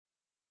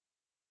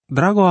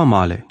Drago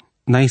amale,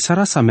 na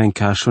isara sa men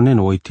che ashonen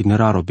o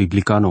itineraro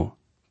biblicano,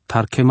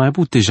 tar che mai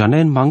bute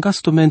janen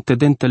mangastumente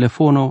den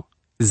telefono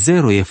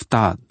 0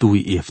 efta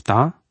 2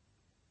 efta,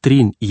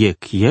 trin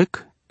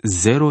yek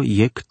 0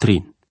 yek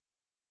trin.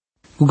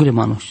 Ugre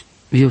manuș,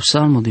 vi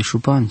psalmo de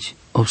șupanci,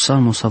 o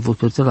psalmo sa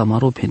voperte la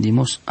maro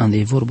pendimos, ande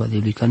e vorba de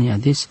blicania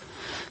des,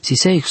 si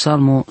sei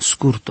psalmo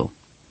scurto.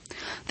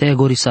 Te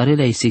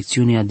agorisarele ai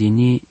secțiunea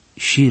dini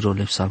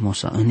șirole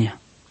psalmosa în ea.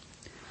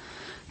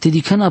 Te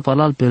dicana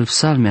palal pe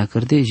psalmea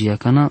cărdegia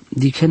cana,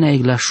 dicana e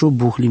glașo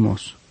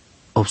buhlimos.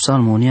 O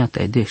psalmo nia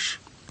te deș.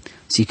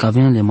 Si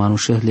cavenle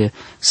manușehle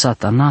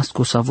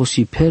satanasco sa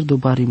vosi perdo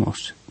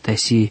barimos. Te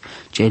si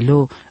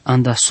celo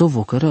anda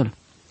sovo cărăl.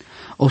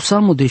 O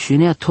psalmo de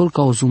șinea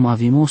tolca o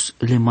zumavimos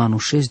le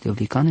manușez de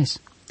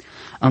vlicanes.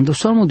 Ando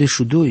psalmo de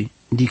șudui,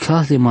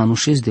 dicas le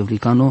manușez de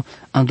vlicano,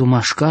 ando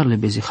mașcar le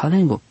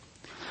bezihalengo.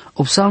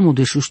 O psalmo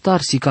de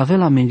șuștar si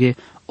cavela menge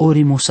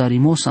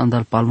orimosarimos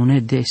andal palune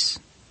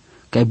des.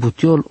 Cai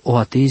butiol o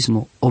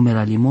ateismo o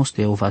meralimos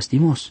de o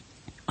vastimos.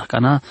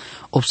 Acana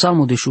o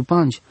psalmo de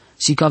șupanci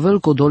si cavel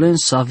codolen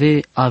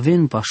save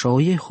aven pașa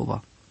o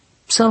Jehova.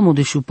 Psalmo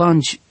de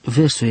șupanci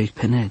verso ec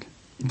penel.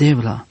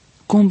 Devla,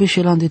 cum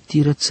beșelan de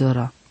tiră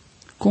țăra?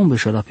 Cum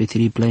beșela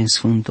petiri plein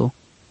sfânto?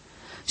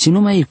 Si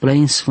numai ec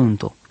plein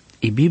sfânto,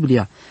 e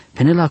Biblia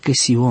penela che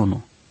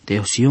Siono, de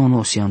o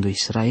Siono si ando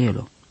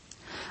Israelo.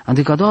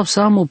 Ande ca doua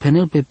psalmo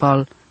penel pe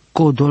pal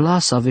codola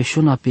sa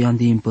veșona pe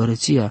andi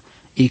împărăția,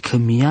 e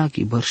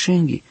cămiachi,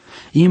 bărșenghi,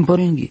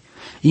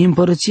 e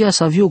împărăția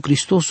sa viu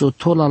Cristoso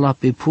tola la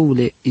pe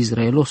pule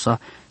Israelosa,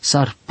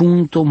 sar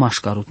punto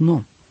mașcarut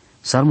no.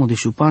 Salmo de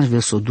șupanci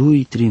verso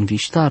 2, trin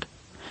viștar,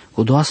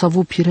 codoa sa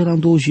vo pirela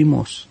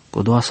îndoužimos,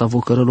 codoa sa vo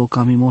cărălo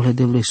camimole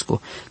de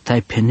vlesco,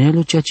 tai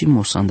penelo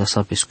ceacimos anda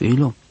sa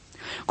pescuilo,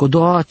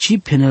 codoa ci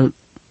penel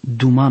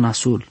duma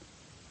nasul,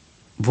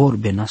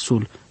 vorbe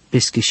nasul,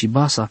 pesche și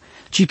basa,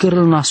 ci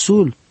cărăl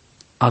nasul,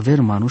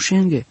 aver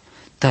manușenghe,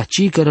 ta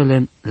ci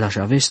cărălen la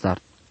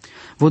javestar.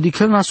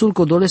 Vodicăl nasul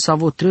codole sa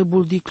vo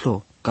trebul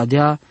diclo,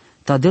 cadea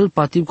ta del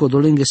patib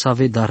codolenghe sa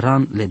ve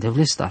daran le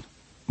devlestar.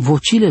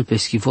 Vocile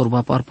peschi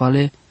vorba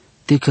parpale,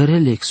 te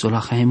cărele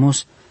exola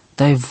haimos,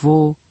 tai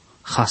vo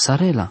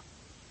hasarela.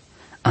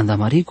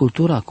 Andamari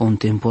cultura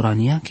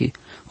contemporaniache,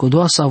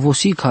 codoa sa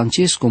vosi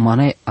cancesco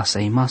manai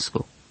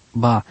asaimasco.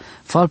 Ba,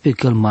 fal pe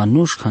căl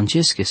manuș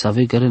cancesche sa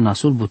ve căre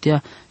nasul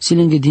butea, si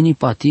lenghe dini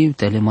patib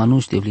tele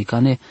manuș de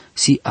vlicane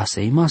si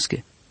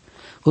asaimasche.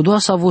 Codoa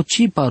sa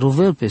voci pa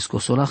ruvel pesco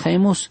sola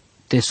haimos,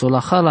 te sola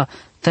hala,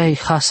 tai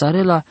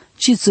hasarela,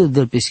 ci țăr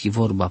del peschi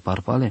vorba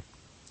parpale.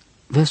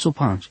 Verso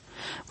 5.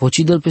 Voci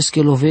del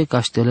pesche love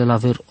caștele la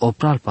ver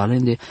opral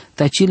palende,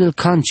 tai cilel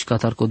canci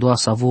catar codoa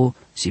sa vo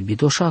si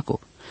bidoșaco,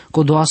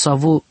 codoa sa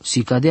vo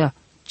si cadea,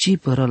 ci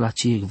pără la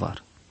ci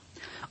egvar.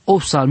 O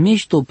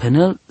psalmișto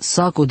penel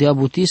sa codea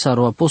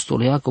butisaro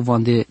apostole Iacov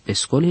ande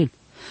pescolil,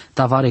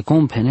 tavare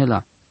com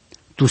penela,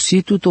 tu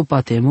situto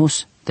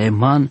patemos te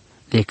man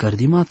le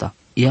cărdimata.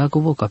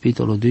 Iacovo,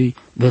 capitolul 2,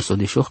 verso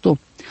 18.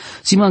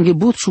 Si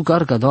mangebut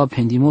șucar ca doa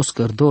pendimos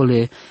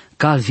cărdole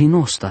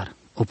calvinostar,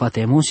 o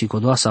patemosi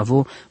codoa sa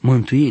vo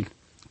mântuil,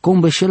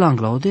 combeșel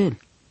anglaudel.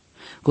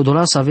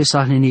 Codola sa ve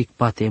sahlenic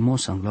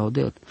patemos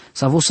anglaudel,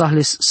 sa vo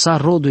sahles sa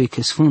rodoi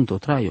che sfânto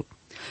traio.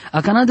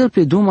 A canadel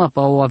pe duma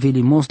pa o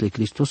avilimos le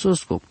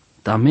Cristososco,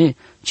 tame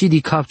ci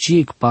di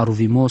capciic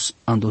paruvimos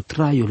ando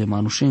traiule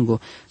manușengo,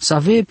 sa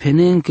ve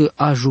penencă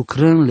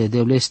ajucrân le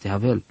devleste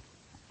avel.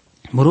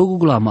 Mă rogu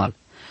glamal,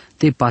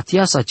 te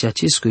patiasa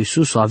ceacesco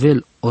Iisus o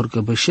avel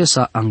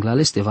orcăbășesa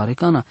anglaleste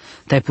varecana,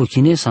 tai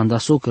pochines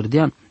andaso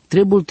cărdean,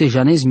 trebul te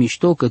janez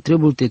mișto, că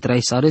trebul te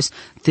traisares,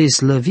 te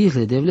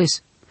slăvirle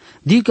devles.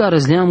 Dica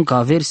răzleam ca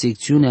aver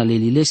secțiunea le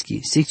lileschi,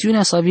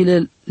 secțiunea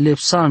savile le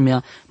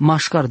psalmea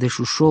mașcar de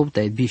șușov,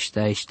 tai biște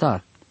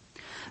aiștar.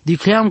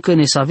 Dicleam că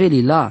ne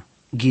saveli la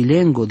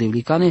ghilengo de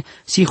vlicane,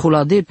 si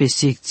holade pe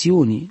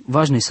secțiuni,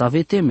 važne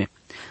save teme,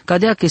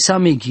 cadea că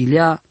same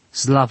ghilea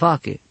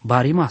slavache,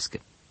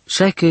 barimasche.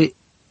 Șai că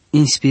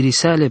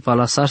inspirisale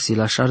palasarsi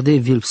la șarde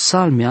vil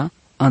psalmea,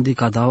 andi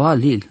cadaua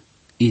lil,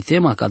 i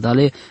tema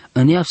cadale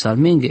în ea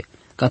psalmenge,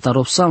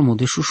 catarop psalmul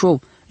de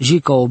șușov,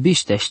 jica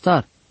obiște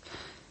aștar,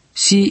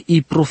 si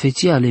i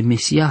profeția le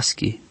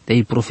mesiaschi, te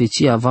i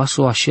profeția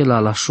vaso așela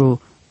la șo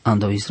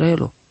andau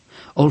Israelo.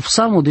 Ol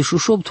psalmul de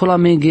șușov tola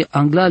menge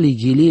anglali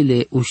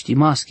ghilile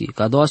uștimaschi,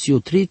 cadoasi o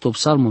trito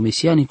psalmul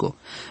mesianico,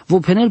 vo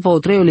penel pa o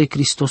treiole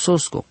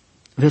Cristososco,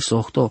 verso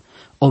 8,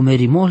 o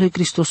merimole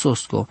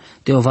Cristososco,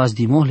 te o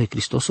vasdimole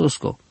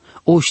Cristososco,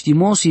 o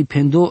știmosi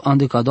pendo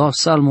ande cadoa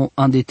psalmo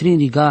ande trin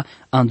riga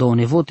ande o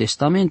nevo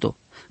testamento,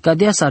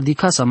 cadea s-ar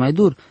dicasa mai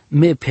dur,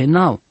 me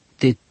penau,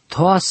 te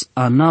toas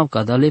anau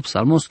cadale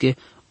psalmosche,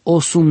 o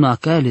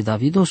sumnacaele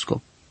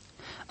Davidosco.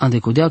 Ande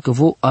codea că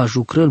vo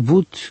ajucrăl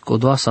but,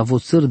 codoa sa vo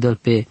țârdăl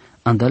pe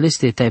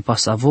andaleste tai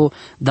pasavo,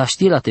 da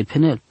știla te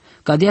penel,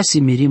 cadea si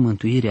miri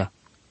mântuirea.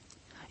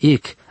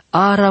 Ec,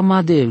 ara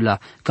madevla,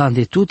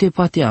 cande tu te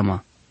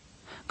pateama,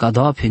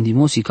 Cada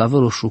pendimosi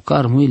cavelo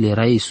shucar muile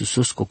rai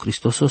susosco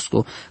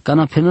Cristososco,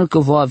 cana penel că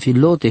voa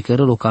vilote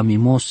cărălo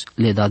camimos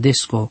le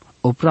dadesco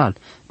opral,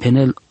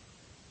 penel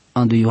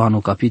andu Ioanu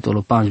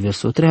capitolo 5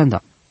 verso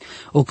 30.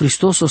 O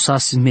Cristoso sa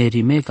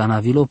smerime cana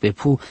vilo pe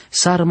pu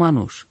sar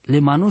manuș, le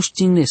manuș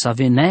ține să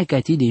ave nae ca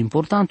ti de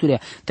importanturea,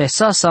 te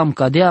sa sam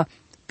cadea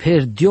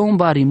per dion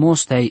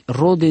barimos tai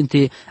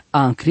rodente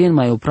ancrien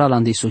mai opral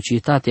ande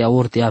societatea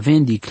orte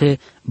avendi cle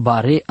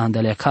bare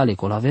andalea cale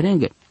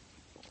colaverenghe.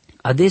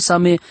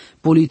 Adesame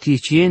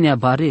politicienea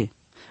bare,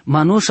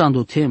 manuș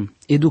andotem,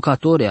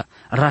 educatoria,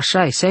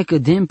 rașai, sai că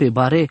dem pe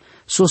bare,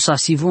 so sa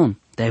sivon,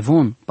 tai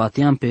von,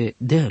 pateam pe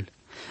del.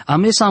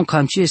 Ame sam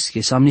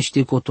cancesche, sam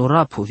niște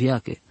cotora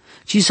poviache,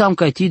 ci sam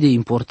caiti de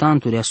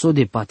importanturea so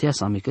de patea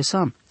sam că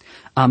sam.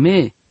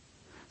 Ame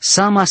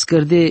sam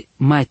ascărde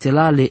mai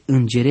telale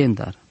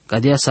îngerendar,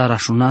 cadea sa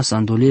rașuna sa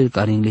îndolel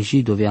care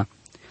înleji dovea.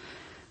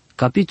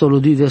 Capitolul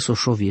 2 verso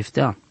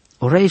șovieftea.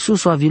 Ora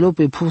Iisus o avilo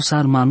pe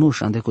pusar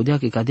manuș, andecodea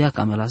că cadea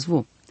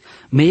camelazvo.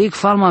 Me ec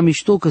falma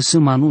mișto că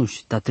sunt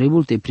manuș, dar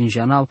trebuie te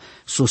prinjanau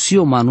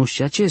sosio manuș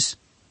și acest.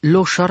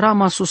 Lo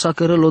șarama susa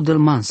cărăl o del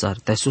mansar,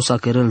 te susa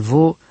cărăl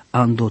vo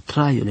ando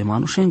traiule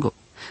manușengo.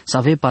 Să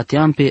ave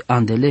pateam pe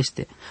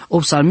andeleste,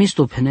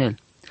 obsalmisto penel.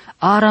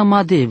 Ara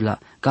madevla,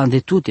 cande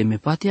tute me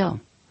pateau.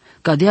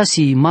 Cadea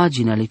si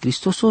imaginea ale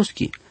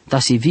Cristososchi, ta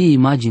si vi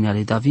imaginea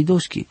ale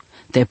Davidoschi.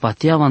 Te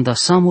pateau anda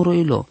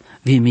samuroilo,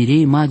 vi miri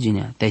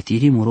imaginea, te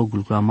tiri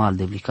murogul gramal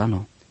de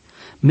vlicano.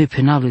 Me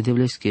penable de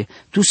vlesche,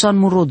 tu san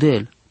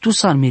murodel, tu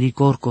san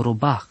miricor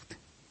corobacht.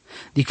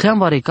 Dicleam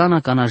varecana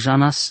cana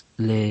janas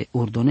le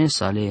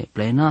ordonesa le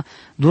plena,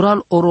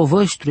 dural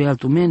orovăștrui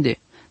altumende,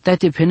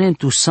 te penen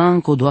tu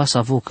san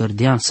codoasa vo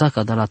cărdean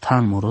saca de la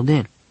tan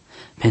murodel.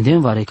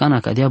 Pendem varecana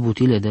cadea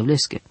butile de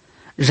vlesche.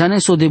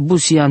 Janeso de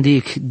busi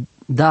andic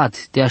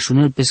dat te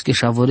așunel pesche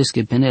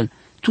șavoresche penel,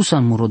 tu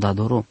san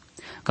murodadoro.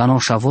 Cano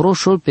șavoro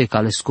șol pe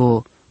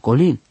calesco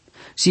colin.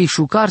 Si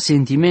șucar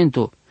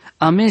sentimento,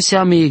 ame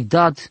seame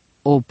igdat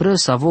o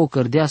prăsa vo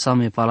cărdea sa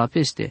me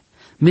palapeste.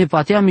 Me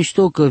patea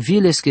mișto că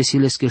vilesche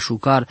silesche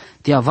șucar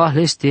te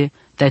avahleste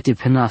te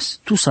penas,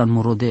 tu san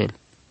murodel.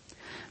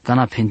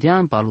 Cana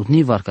pendean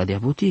palutni var ca de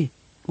abuti,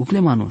 ucle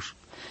manuș.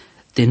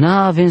 Te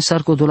na aven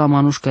sarcodola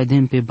manuș ca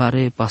dem pe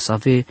bare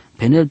pasave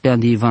penel pe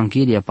andi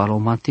Evanghelia palo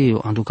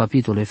Mateo andu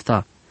capitol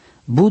efta.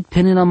 Bud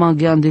penena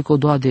mangean de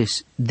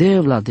codoades,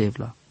 devla.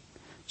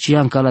 Ci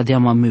anca la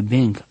deama me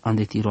beng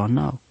ande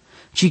tiroanau.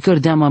 Ci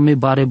cărdeama me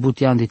bare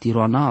butea ande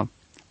tiroanau.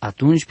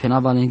 Atunci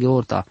penava lângă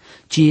orta.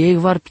 Ci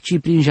egvar ci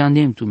prin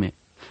jandem tume.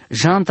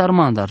 Jant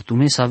armandar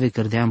tume să ave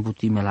cărdeam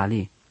butime la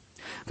li.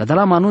 Ca de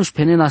la manuș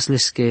penenas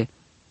lesche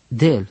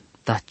del,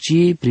 ta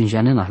ci prin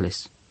janenas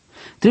les.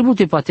 Trebuie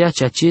te patea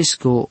ce acest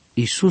că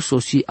Iisus o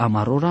si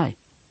amarorai.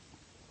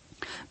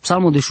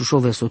 Psalmul de Șușo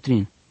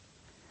versotrin.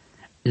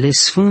 Le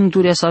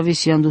sfânturia să ave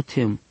si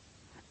andutem.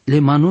 Le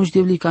manuș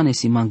de vlicane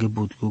si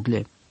mangebut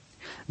gugle.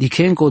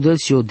 Dicen codel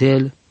si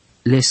odel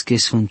lesche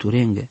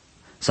sfânturenge.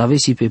 Să ave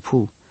si pe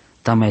pu,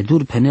 ta mai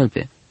dur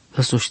penelpe,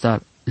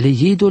 hăsoștar, le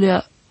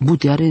idolea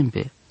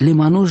butearempe, le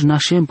manuș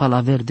nașem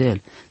palaver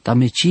del, ta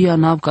mecia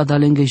nav ca da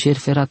lângă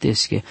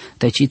jerferatesche,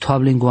 ta ci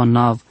toablengoa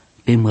nav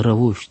pe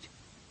mărăuști.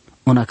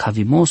 Ona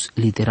cavimos,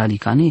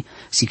 literalicani,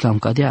 si cam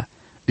cadea,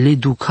 le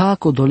duca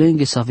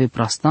codolenghe să ave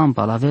prastam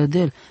palaver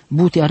del,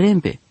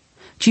 butearempe,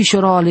 ci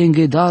șorau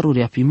alenghe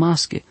daruri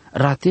apimasche,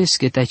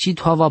 ratesche, ta ci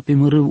toava pe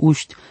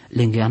mărăuști,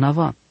 lângă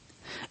anava.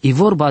 I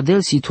vorba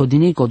del si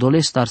todini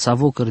codolestar să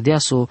avo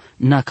cărdeaso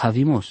na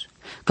cavimos.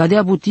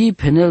 Cadea buti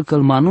penel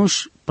căl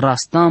manuș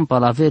prastam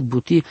palaver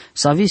buti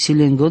să avi si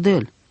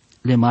lengodel,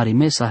 le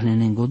marimesa le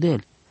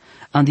lengodel.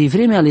 Andi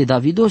vremea le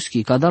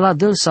Davidoschi, cada la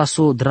del sa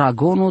so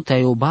dragono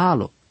te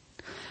obalo.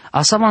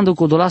 Asavandu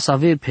codola să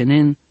ave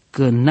penen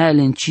că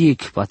naelen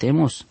ciec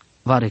patemos,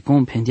 vare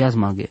com pendeaz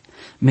maghe.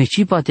 Me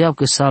ci pateau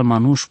că sal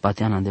manuș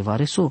patean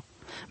andevare so.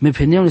 Me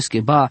peneules că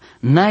ba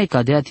nai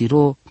cadea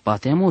tiro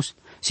patemos,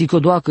 si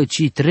codoa că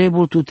ci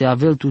trebul tu te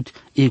avel tut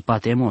ec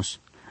patemos.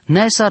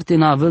 Nai sarte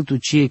na avel tu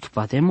ci ec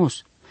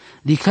patemos.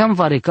 Dicam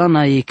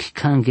varecana ec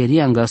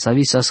cangerian gal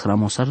savisas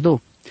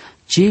hramosardo.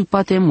 Ci ec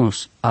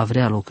patemos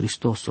avrea lo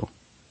Cristoso.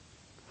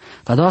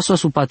 Cada aso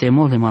su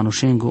patemos le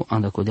manușengo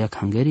anda codea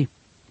cangeri.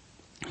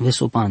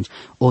 Verso 5.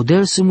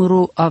 Odel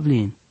simuro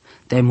avlin,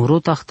 te muro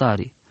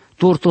tahtari,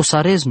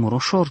 tortosarez muro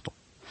shorto.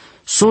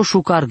 So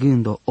șucar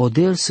gândo,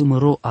 odel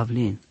simuro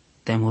avlin,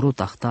 te muro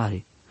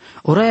tahtari.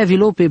 Oraia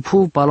vilo pe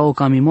pu palau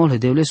camimole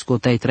devlesco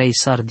tai trai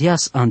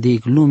sardias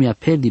andic lumea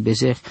perdi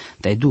bezeh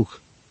tai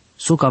duc.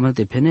 So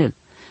camelte penel,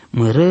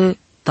 mără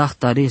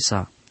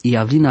tahtaresa, i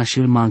avlina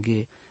șil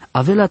maghe,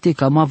 avela te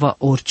camava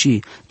orici,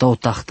 ta o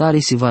tahtare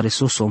si vare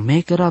soso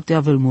mecăra te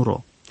avel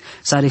muro.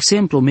 Sar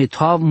exemplu, me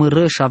toav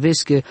mără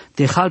șavescă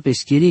te hal pe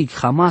schirig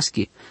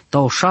hamaschi, ta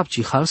o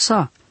șapci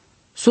halsa.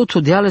 So to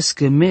deales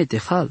că me te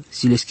hal,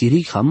 si le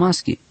schirig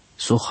hamaschi,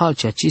 so hal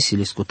cea ci si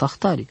le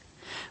scutahtari.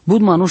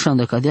 Bud manușa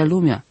îndăcadea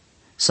lumea,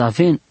 să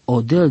avem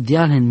o del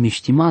dealen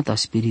miștimata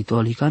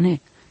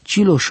spiritualicane,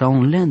 cilo și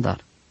un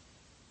lendar.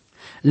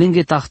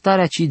 Lângă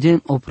tahtarea ci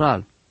den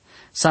opral,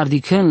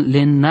 sardiken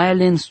len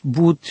nailen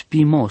but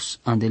pimos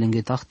ande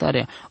lenge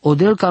tahtarea,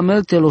 odel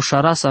camel te lo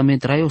sharasa me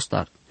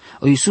traiostar.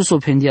 O Iisus o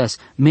pendias,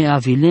 me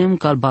avilem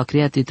cal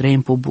bacreate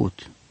treim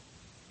pobut.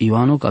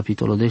 Ioanu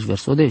capitolul 10,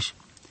 versul 10.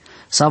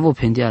 Savo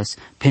pendias,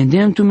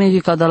 pendem tu mege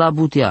cada la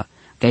butea,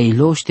 ca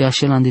iloște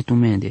așelan de tu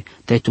mende,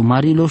 te tu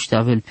mari iloște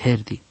avel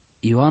perdi.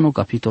 Ioanu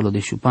capitolul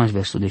 15,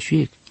 versul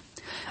 10.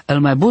 El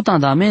mai but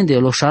andamende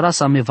lo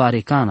sharasa me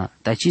varecana,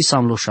 te ci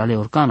sam lo shale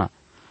orcana.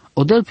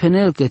 Odel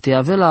penel că te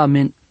avea la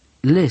amen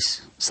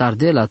les,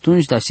 sardel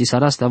atunci, dar si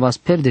sarasta vas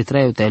perde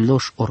traiu te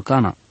loș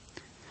orcana.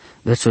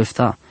 Versul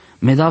 7.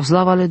 Me dav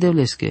slavale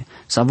devleske,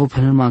 savo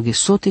penel mage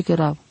sote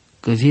kerav,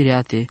 că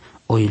vireate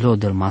o ilo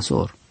del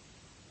mazor.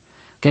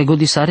 Că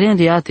godisaren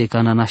riate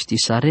ca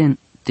nanaștisaren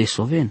te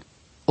soven,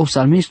 o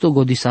psalmisto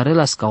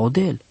godisarelas ca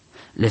odel,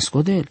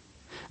 lescodel.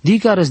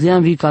 Dica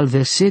răzleam vi cal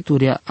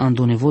verseturia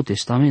ando Nevo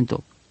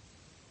Testamento.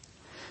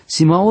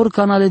 Simaor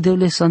canale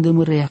devles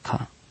andemârea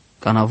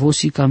ca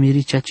navosi ca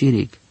miricea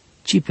cirig,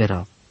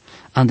 cipera,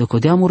 ando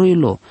codeamuro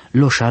ilo,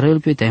 lo șarel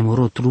pe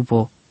taimuro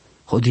trupo,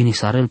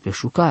 hodinisarel pe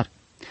șucar,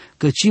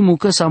 că ci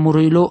mucă sa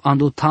muroilo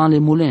ando tanle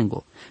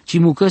mulengo, ci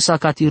mucă sa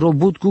catiro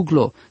but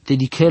guglo, te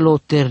dichelo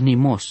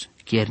ternimos,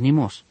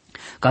 chiernimos.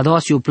 Ca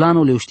doasi o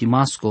planul le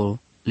uștimasco,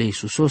 le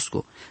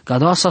Iisusosco, ca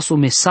doasa so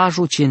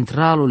mesajo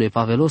centralo le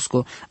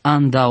pavelosco,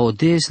 anda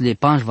odes le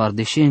panj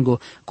vardeșengo,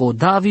 co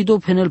Davido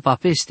penel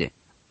papeste,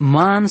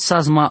 man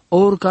sazma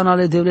or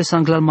canale devle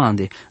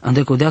sanglalmande,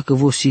 ande codea că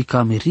vosi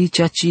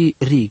camericea ci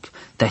rig,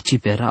 te ci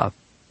perav.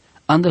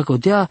 Ande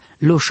codea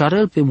lo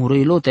șarel pe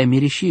muroilo te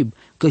mirishib,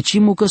 că ci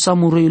mucă sa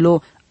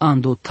muroilo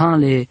ando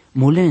tanle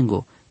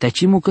mulengo, te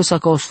ci mucă sa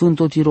ca o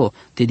sfânto tiro,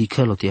 te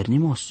dichelo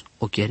tiernimos,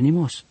 o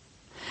chiernimos.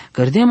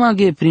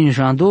 Cărdemaghe prin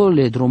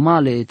jandole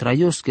dromale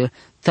traioscă,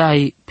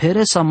 tai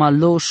peresa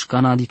maloș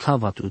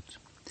canadicavatut.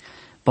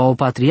 Pa o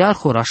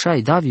patriarho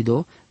rașai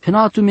Davido,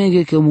 penatu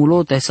mege că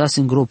mulo te sas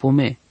în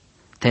gropome,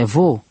 te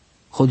vo,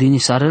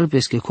 hodinisarel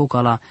pesche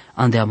cocala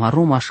ande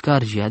amarom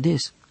așcar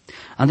jiades.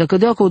 Ande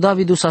cădea cu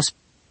Davidu sas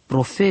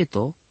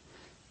profeto,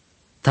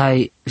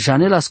 tai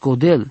janelas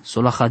codel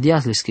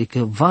solahadias lesche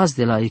că vas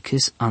de la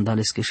eches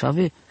andalesche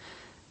șave,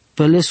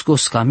 pelesco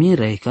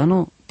scamire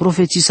ecano,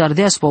 profeții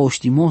sardeas pa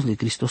oștimos le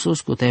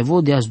Cristososco, te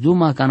vo deas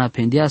duma cana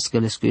pendească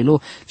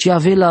lescoilo, ci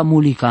avela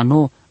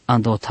mulicano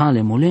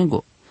andotale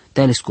molengo,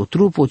 te lesco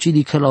trupo ci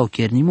di la o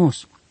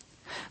chiernimos.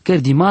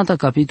 Cerdimata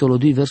capitolul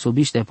 2 versul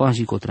biște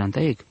panjico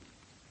 30.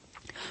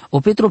 O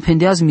Petro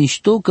pendeas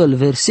mișto că-l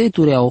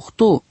verseturea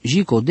 8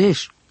 jico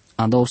deș,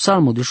 anda o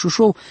salmo de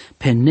șușou,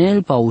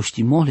 penel pa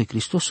oștimos le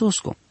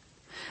Cristososco.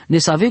 Ne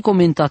save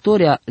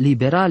comentatoria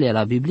liberale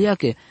la Biblia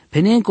că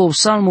penenco o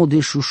salmo de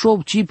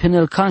șușou ci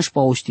penel canș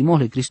pa oștimos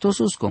le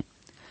Cristososco.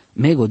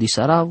 Mego di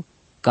sarav,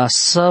 ca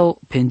sau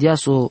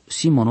pendeaso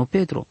Simono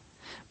Petro.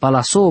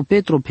 Palaso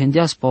Petro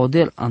pendeas pa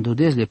odel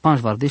andodez le panș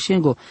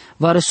vardeșengo,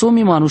 va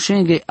resomi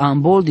manușenghe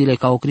amboldile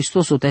ca o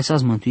Cristoso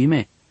taisas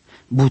mântuime.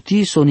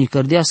 Buti so ni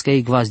cărdească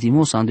ei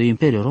gvazdimos ando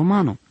Imperiul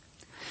Romano.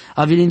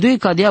 Avilindui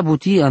cadea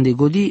buti ande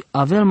godi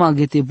avel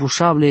maghete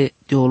bușable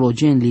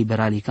teologen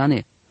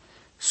liberalicane.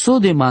 So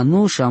de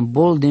manuș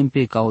amboldem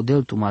pe ca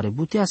odel tu mare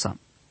buteasa.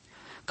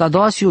 Ca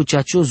doasio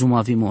ceacio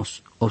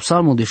zumavimos, o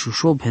psalmo de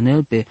șușo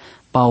penel pe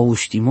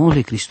pauștimos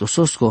le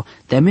Cristososco,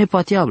 te me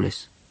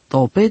patiables.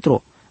 Tau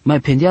Petro, mai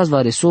pendeas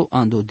va reso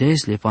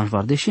andodes le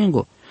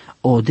panșvardeșengo,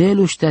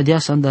 odelu ștea dea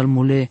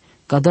sandalmule,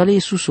 ca dale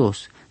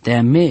Iisusos, te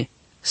me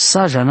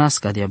sa janas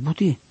ca dea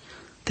buti,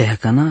 te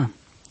cana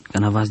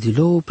vas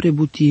dilo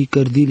prebuti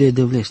cărdile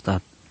de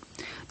vlestat.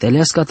 Te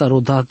leasca ta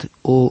rodat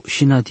o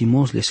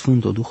șinatimos le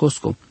sfânto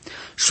duhosco,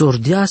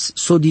 sordeas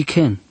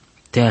sodichen,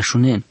 te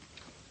așunen.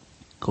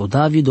 Că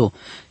Davido,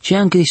 ce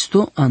în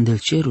Cristo andel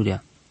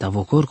cerurea, ta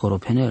vocor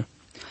coropenel,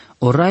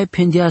 o rai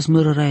pendeas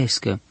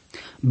mărăraescă,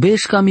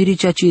 beș ca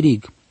miricea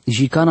cirig,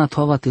 jicana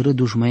toava tără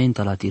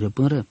dușmăienta la tiră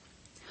pânră.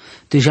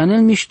 Te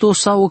janel mișto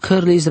sau o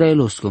cărle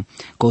izraelosco,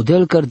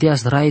 codel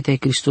cărdeas raite ai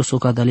Cristoso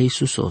ca dale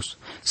Iisusos,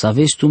 să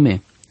vezi tu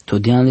me,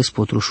 todian les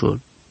potrușul.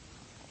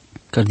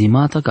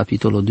 Cardimata,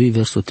 capitolul 2,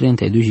 versul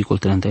 32 și col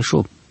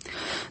 38.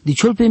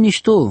 Diciol pe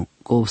mișto,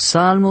 co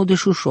salmo de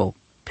șușou,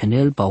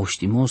 penel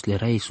pauștimos le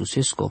rai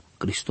Iisusesco,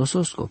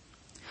 Cristososco.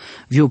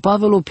 Viu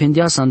Pavelo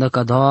pendeas anda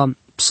ca daua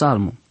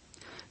psalmo,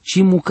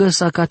 ci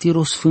mucăsa ca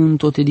tiro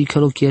sfânto te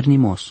dicelo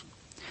chiernimos.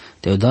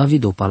 Teo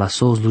Davido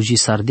palasos lugi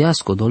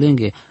sardeasco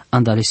dolenghe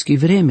andaleschi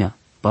vremea,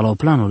 palau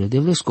planule de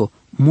vlesco,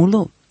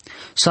 mulo.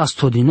 Sa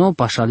stodino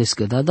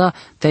pașalescă dada,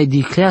 te-ai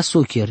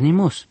dicleaso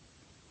chiernimos.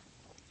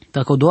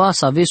 Dacă doa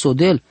să aveți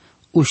odel,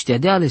 uștea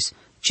de ales,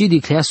 ci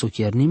dicleaso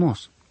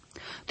chiernimos.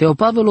 Teo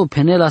Pavelo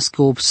penelas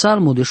că o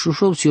psalmo de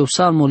șușov și o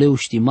psalmo le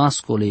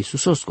uștimasco le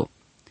Iisusosco.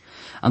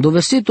 Ando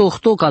versetul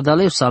 8 ca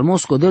dalev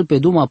salmosco del pe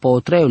duma pa o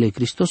traiule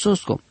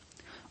Cristososco.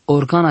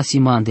 Orcana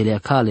simandelea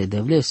cale de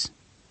vles.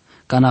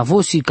 Ca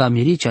navosi ca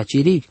miricea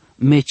cirig,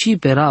 meci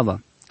pe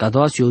rava, ca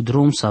doasi o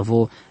drum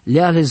savo,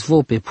 leales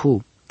vo pe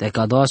pu, te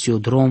ca doasi o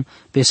drum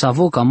pe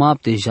savo ca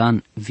mapte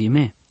jan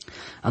vime.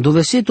 Ando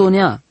versetul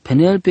onea,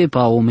 penel pe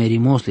pa o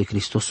merimos le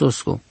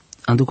Cristososco.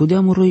 Ando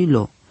cudea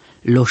muroilo,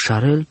 lo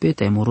šarel pe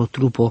taj moro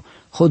trupo,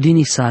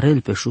 hodini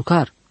sarel pe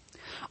šukar.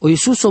 O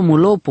Iisus o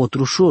mulo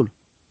potrușul.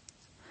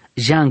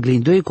 Jean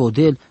glindoi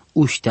codel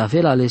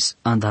ușteavel ales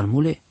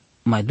andalmule.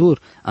 Mai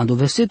dur, ando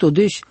verseto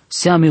deci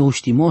seame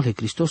uștimole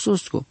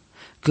Cristososco.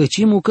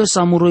 Căci mucă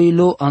sa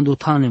muroilo ando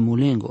tane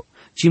mulengo.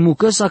 Ci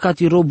mucă sa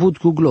cati robut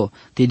cuglo,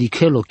 te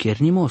dichelo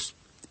chernimos.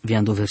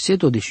 Viando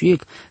verseto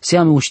deșiec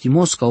seame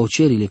uștimos ca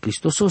ocerile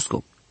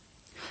Cristososco.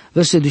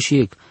 Versetul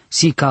deșiec,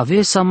 si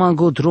cave sa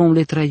mango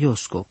dromle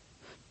traiosco.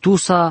 Tu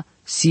sa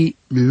si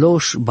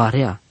loș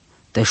barea,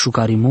 te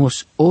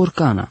șucarimos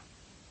orcana.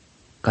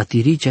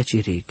 Catiricea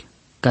ciric.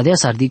 Cadea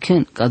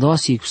sardichen,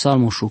 cadoasi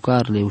psalmo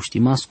șucar le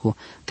uștimasco,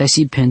 te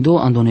si pendo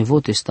ando Nevo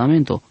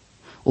Testamento.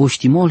 O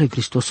știmole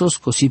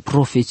Cristososco si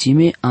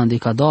profețime ande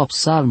cadoa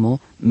psalmo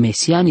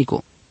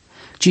mesianico.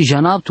 Ci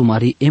janab tu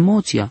mari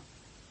emoția.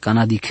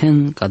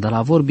 Canadichen, ca de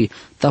la vorbi,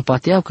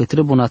 tapateau că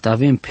trebuie na te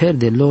avem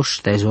perde loș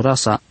te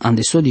zorasa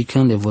ande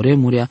sodichen le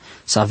voremuria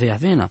să avea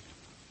vena.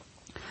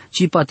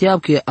 Ci pateau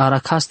că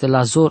aracaste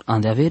la zor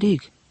ande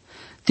averig.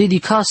 Te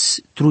dicas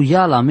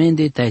truia la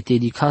mende, te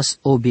dicas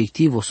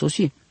obiectivo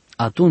sosi.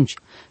 Atunci,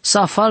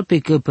 sa fal pe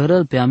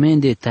căpărăl pe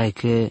amende, te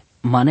că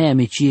manea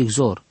meci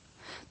exor.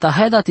 Ta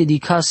haida te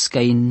dicas ca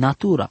in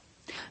natura.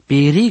 Pe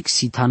eric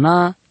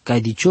sitana, ca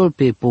diciol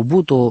pe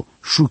pobuto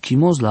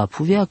șuchimos la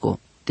puviaco.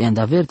 Te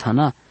andaver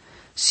tana,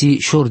 si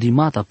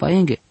șordimata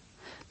paenge.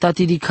 Ta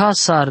te dicas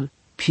sar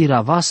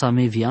piravasa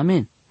me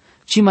viamen.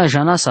 Ci mai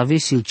jana să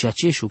aveți il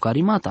ceaceșu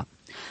carimata.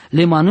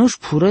 Le manuș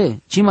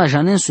pure, ci mai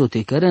janen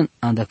sote căren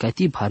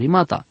andacati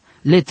parimata.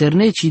 Le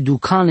terneci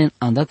ducanen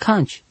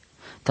andacanci.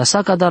 Ta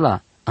sa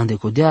cadala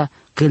andecodea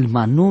că-l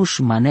manuș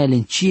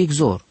manelen ci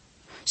exor.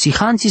 Si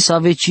hanții să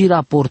aveci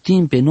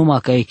raportin pe numai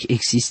ca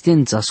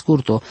existența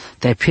scurto,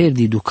 te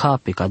perdi duca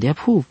pe cadea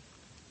puv.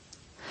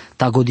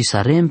 Ta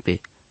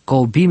godisarempe, ca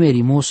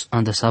obimerimos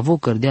anda savo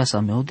cărdea sa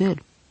me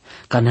odel.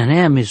 Ca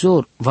nenea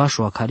mezor,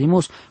 vașu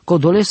acarimos,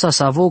 codolesa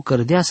savo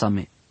cărdea sa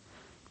me.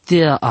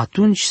 Te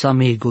atunci sa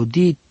me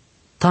godi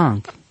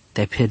tank,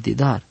 te perdi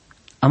dar.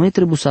 Ame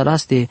trebuie să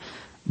raste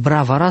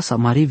bravara sa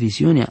mari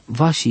viziunea,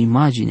 va și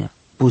imaginea,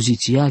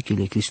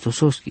 pozițiachile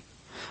Cristososchi.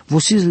 Vo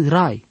si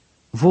rai,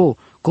 vo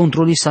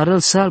controli sarel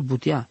sal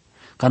butea,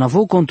 ca na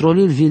vo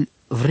controlil vil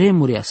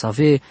vremuria să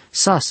ave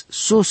sas,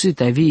 sosi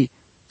te vi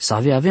să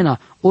ave avena,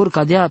 ori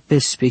cadea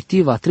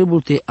perspectiva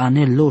trebuie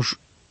anel loș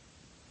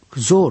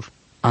zor,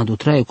 andu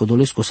traie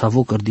codolesco să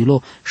vo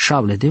cărdilo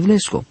șable de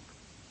vlesco.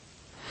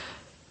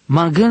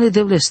 Mangânle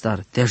de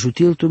vlestar, te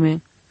ajutil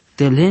tume,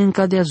 te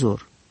lenca de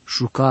azor,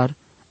 șucar,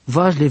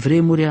 vașle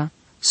vremuria,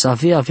 să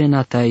ave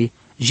avena tai,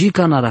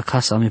 jica nara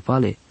casa me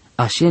pale,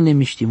 așene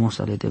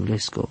miștimosale de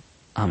vlesco.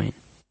 Amen.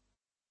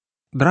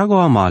 Drago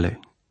amale,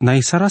 na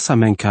isarasa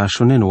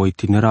menkeašonen o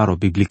itineraro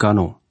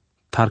biblicano,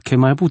 tar ke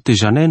mai bute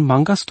janen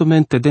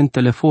mangastomente den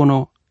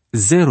telefono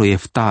 0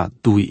 efta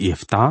 2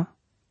 efta,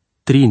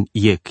 3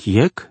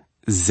 yek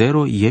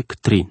 0 yek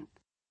 3.